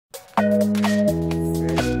Hey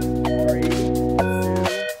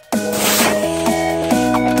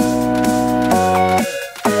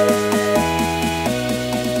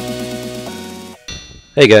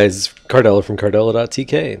guys, it's Cardella from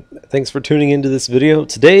Cardella.tk. Thanks for tuning into this video.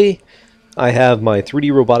 Today I have my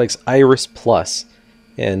 3D Robotics Iris Plus,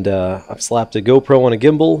 and I've slapped a GoPro on a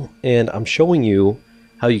gimbal, and I'm showing you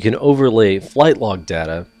how you can overlay flight log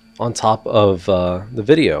data on top of the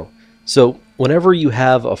video. So whenever you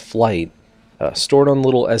have a flight stored on a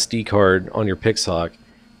little SD card on your Pixhawk,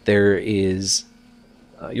 there is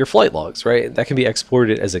your flight logs, right? That can be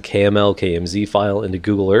exported as a KML, KMZ file into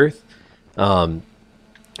Google Earth.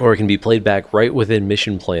 Or it can be played back right within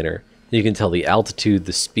Mission Planner. You can tell the altitude,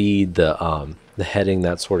 the speed, the heading,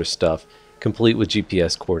 that sort of stuff, complete with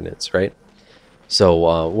GPS coordinates, right?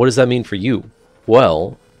 So what does that mean for you?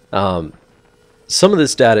 Well, some of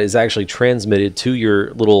this data is actually transmitted to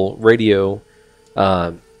your little radio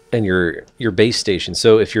and your base station.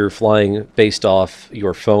 So if you're flying based off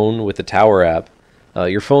your phone with the Tower app,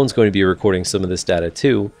 your phone's going to be recording some of this data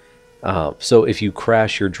too. So if you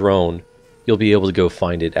crash your drone, you'll be able to go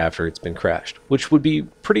find it after it's been crashed, which would be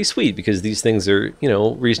pretty sweet because these things are, you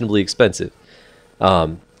know, reasonably expensive.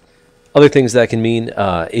 Other things that can mean,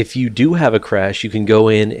 if you do have a crash, you can go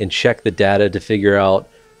in and check the data to figure out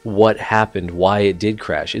what happened, why it did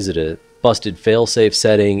crash. Is it a busted failsafe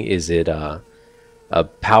setting? Is it a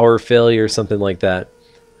power failure, something like that?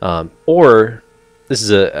 Or this is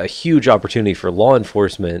a huge opportunity for law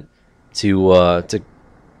enforcement to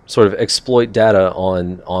sort of exploit data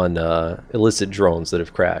on illicit drones that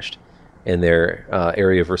have crashed in their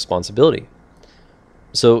area of responsibility.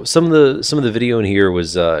 So some of the video in here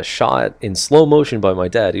was shot in slow motion by my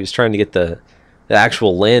dad. He was trying to get the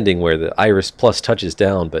actual landing where the Iris Plus touches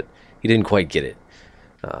down, but he didn't quite get it.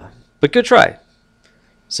 But good try.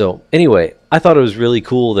 So anyway, I thought it was really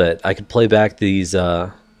cool that I could play back these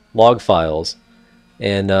log files,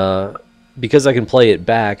 and because I can play it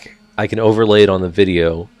back, I can overlay it on the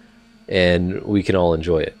video, and we can all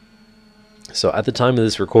enjoy it. So at the time of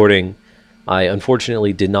this recording, I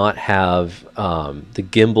unfortunately did not have the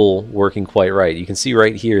gimbal working quite right. You can see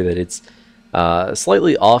right here that it's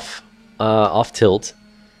slightly off tilt,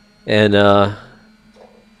 and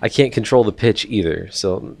I can't control the pitch either.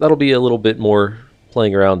 So that'll be a little bit more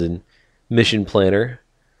playing around in Mission Planner.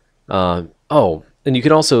 Oh, and you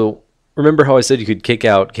can also remember how I said you could kick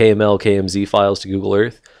out KML, KMZ files to Google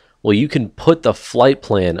Earth? Well, you can put the flight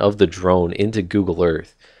plan of the drone into Google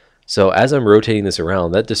Earth. So as I'm rotating this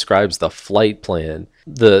around, that describes the flight plan,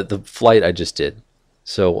 the flight I just did.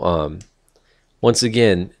 So once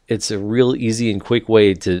again, it's a real easy and quick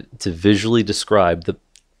way to visually describe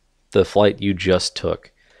the flight you just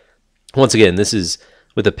took. Once again, this is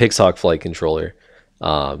with a Pixhawk flight controller.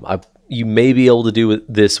 You may be able to do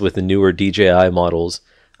this with the newer DJI models.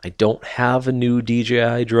 I don't have a new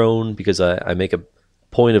DJI drone because I make a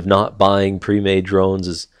point of not buying pre-made drones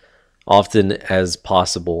as often as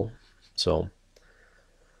possible. So,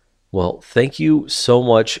 well, thank you so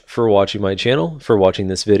much for watching my channel, for watching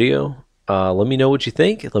this video. Let me know what you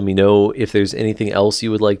think. Let me know if there's anything else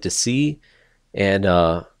you would like to see, and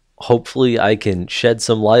hopefully I can shed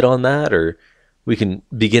some light on that, or we can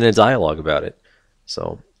begin a dialogue about it.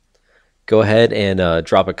 So go ahead and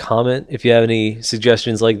drop a comment if you have any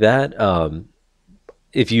suggestions like that.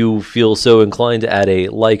 If you feel so inclined to add a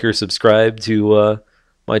like or subscribe to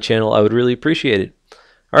my channel, I would really appreciate it.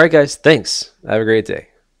 All right, guys, thanks. Have a great day.